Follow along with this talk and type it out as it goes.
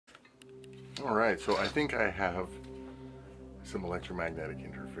Alright, so I think I have some electromagnetic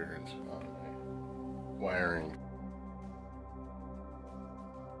interference on my wiring.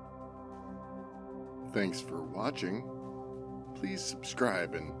 Thanks for watching. Please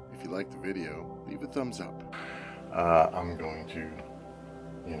subscribe, and if you like the video, leave a thumbs up. I'm going to,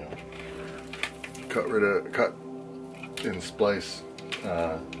 cut and splice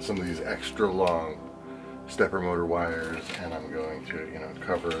some of these extra long stepper motor wires, and I'm going to,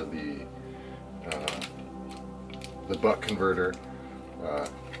 cover the buck converter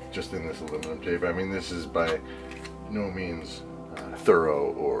just in this aluminum tape. I mean, this is by no means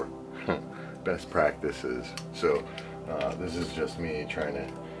thorough or best practices, so this is just me trying to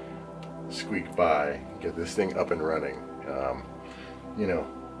squeak by, get this thing up and running.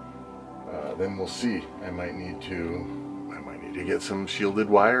 Then we'll see. I might need to get some shielded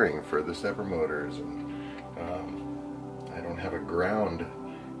wiring for the stepper motors, and I don't have a ground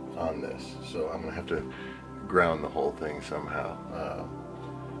on this, so I'm gonna have to ground the whole thing somehow.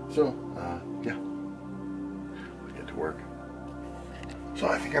 Yeah, let's get to work. So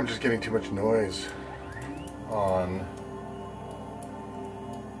I think I'm just getting too much noise on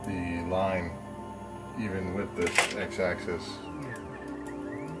the line, even with this x-axis.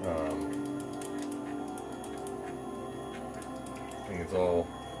 I think it's all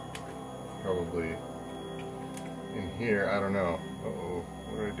probably in here. I don't know. Uh-oh,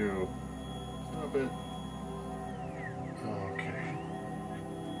 what do I do? Stop it. Okay.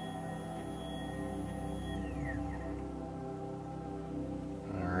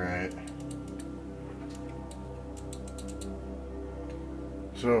 Alright.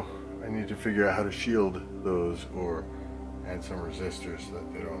 So I need to figure out how to shield those or add some resistors so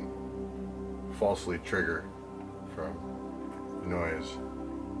that they don't falsely trigger from noise.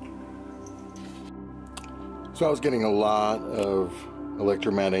 So I was getting a lot of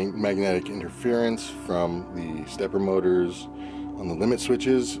electromagnetic interference from the stepper motors on the limit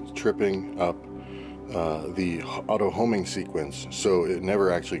switches, tripping up the auto homing sequence, so it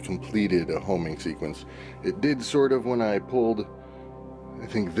never actually completed a homing sequence. It did sort of when I pulled, I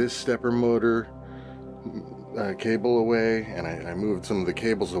think, this stepper motor cable away, and I moved some of the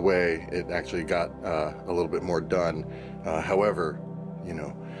cables away. It actually got a little bit more done. However,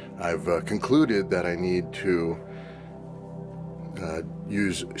 I've concluded that I need to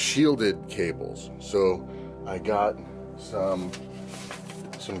use shielded cables. So I got some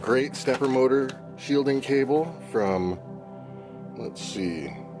great stepper motor shielding cable from, let's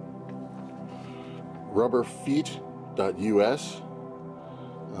see, rubberfeet.us.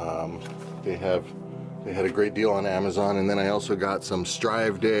 They had a great deal on Amazon, and then I also got some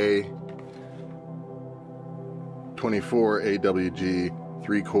Strive Day 24 AWG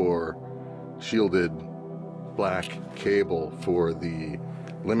 3-core shielded black cable for the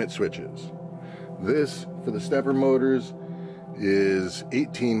limit switches. This, for the stepper motors, is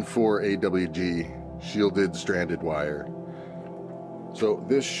 18.4 AWG shielded stranded wire. So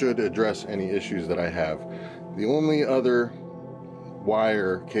this should address any issues that I have. The only other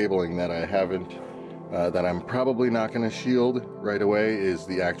wire cabling that I haven't, that I'm probably not going to shield right away, is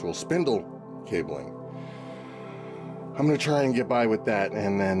the actual spindle cabling. I'm going to try and get by with that,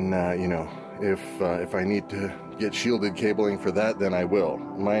 and then if I need to get shielded cabling for that, then I will.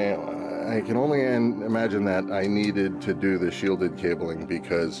 I can only imagine that I needed to do the shielded cabling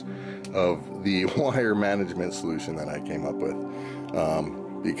because of the wire management solution that I came up with.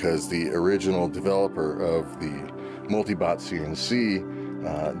 Because the original developer of the MultiBot CNC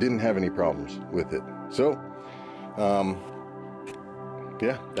didn't have any problems with it. So,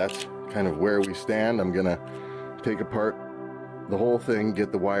 yeah, that's kind of where we stand. I'm gonna take apart the whole thing,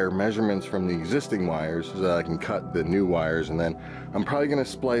 get the wire measurements from the existing wires so that I can cut the new wires, and then I'm probably gonna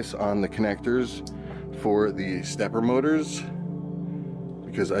splice on the connectors for the stepper motors,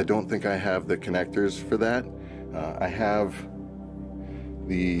 because I don't think I have the connectors for that. I have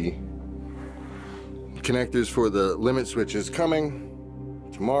the connectors for the limit switches coming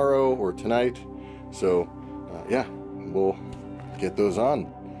tomorrow or tonight, so yeah, we'll get those on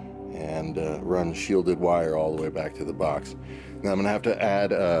and run shielded wire all the way back to the box. Now I'm gonna have to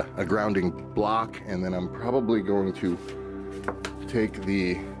add a grounding block, and then I'm probably going to take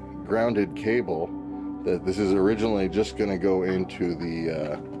the grounded cable that this is originally just gonna go into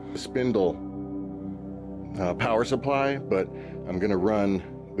the spindle power supply, but I'm gonna run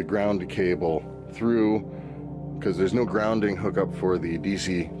the ground cable through, because there's no grounding hookup for the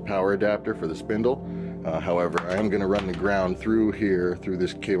DC power adapter for the spindle. However, I am going to run the ground through here, through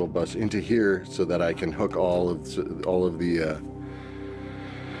this cable bus into here, so that I can hook all of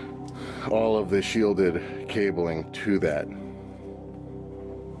the shielded cabling to that.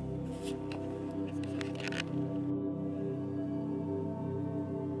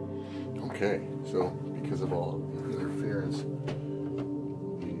 Okay, so because of all the interference,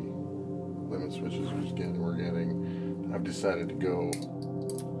 the limit switches we're getting, I've decided to go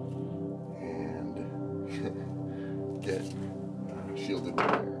and get shielded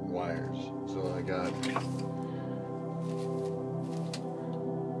wires. So I got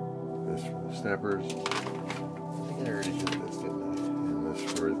this for the steppers. I think I already did this, didn't I? And this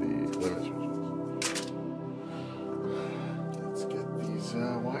for the limit switches. Let's get these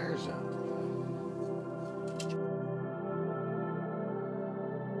wires out.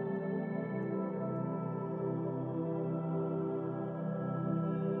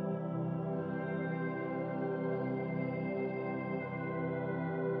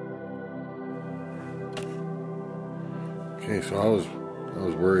 Okay, so I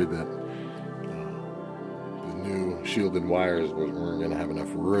was worried that the new shielded wires weren't going to have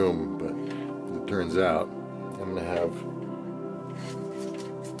enough room, but it turns out I'm going to have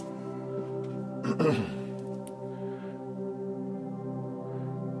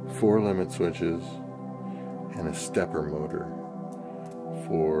four limit switches and a stepper motor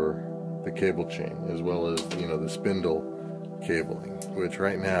for the cable chain, as well as, you know, the spindle cabling, which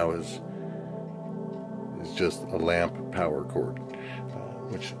right now is just a lamp power cord,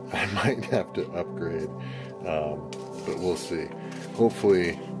 which I might have to upgrade, but we'll see.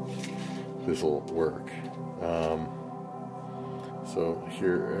 Hopefully this will work. So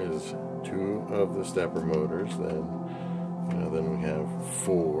here is two of the stepper motors. Then we have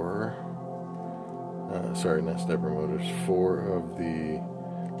four. Sorry, not stepper motors. Four of the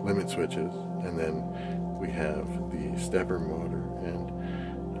limit switches, and then we have the stepper motor, and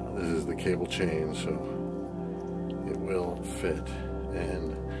this is the cable chain, so it will fit.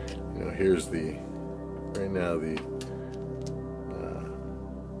 And you know, here's the right now the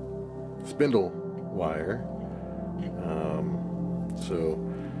spindle wire. So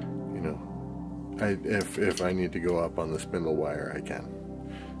you know, if I need to go up on the spindle wire, I can.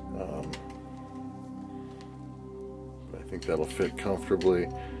 I think that'll fit comfortably.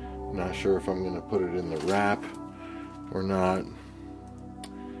 Not sure if I'm going to put it in the wrap or not.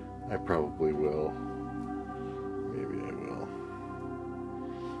 I probably will. Maybe I will.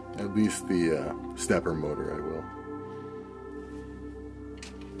 At least the stepper motor I will.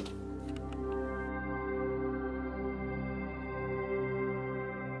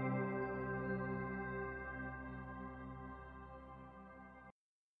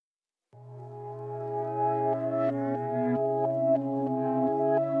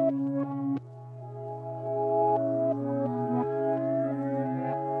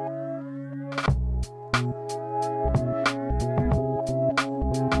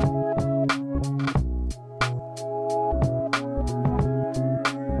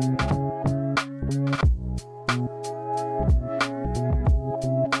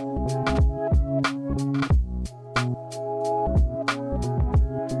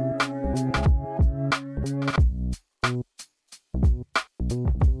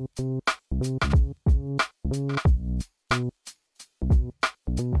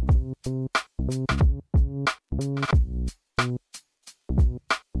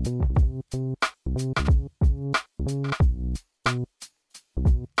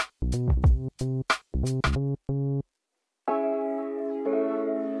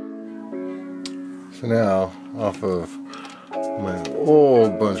 So now, off of my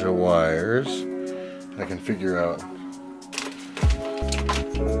old bunch of wires, I can figure out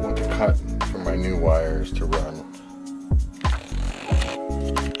what to cut for my new wires to run